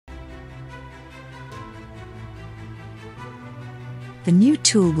the new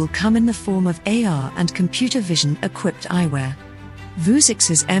tool will come in the form of AR and computer vision equipped eyewear.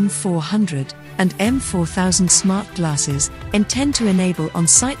 Vuzix's M400 and M4000 smart glasses intend to enable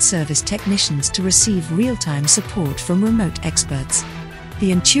on-site service technicians to receive real-time support from remote experts.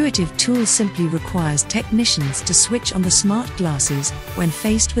 The intuitive tool simply requires technicians to switch on the smart glasses when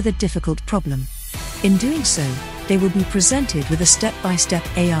faced with a difficult problem. In doing so, they will be presented with a step-by-step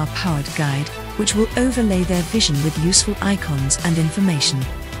AR-powered guide, which will overlay their vision with useful icons and information.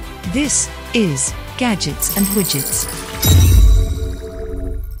 This is Gadgets and Widgets.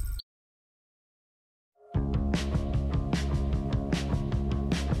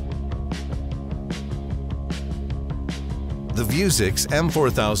 The Vuzix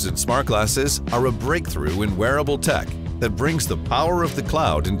M4000 smart glasses are a breakthrough in wearable tech that brings the power of the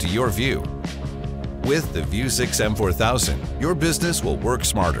cloud into your view. With the Vuzix M4000, your business will work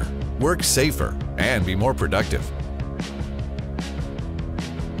smarter, work safer, and be more productive.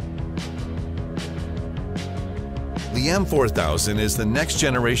 The M4000 is the next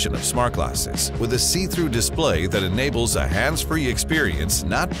generation of smart glasses with a see-through display that enables a hands-free experience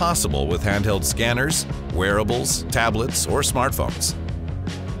not possible with handheld scanners, wearables, tablets, or smartphones.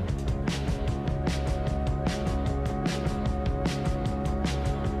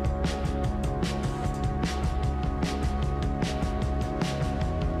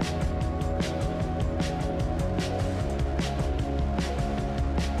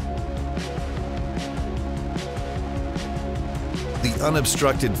 The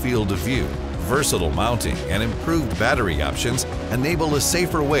unobstructed field of view, versatile mounting, and improved battery options enable a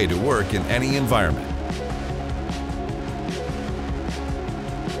safer way to work in any environment.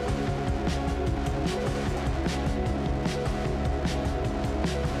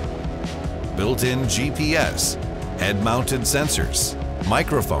 Built-in GPS, head-mounted sensors,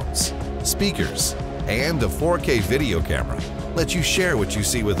 microphones, speakers, and a 4K video camera let you share what you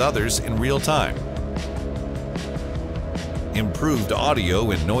see with others in real time. Improved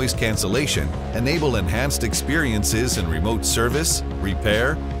audio and noise cancellation enable enhanced experiences in remote service,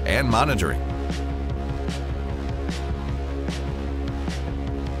 repair, and monitoring.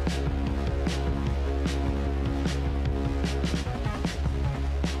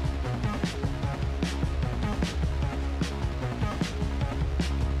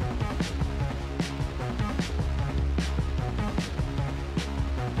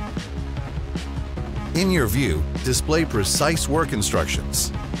 In your view, display precise work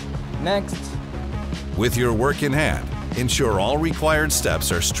instructions. Next. With your work in hand, ensure all required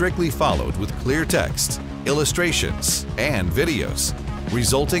steps are strictly followed with clear text, illustrations, and videos,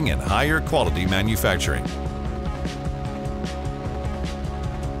 resulting in higher quality manufacturing.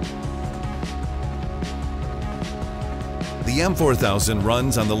 The M4000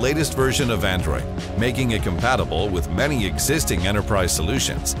 runs on the latest version of Android, making it compatible with many existing enterprise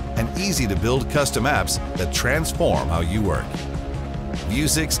solutions and easy to build custom apps that transform how you work.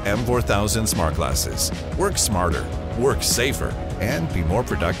 Vuzix M4000 smart glasses. Work smarter, work safer, and be more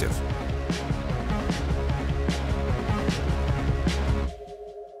productive.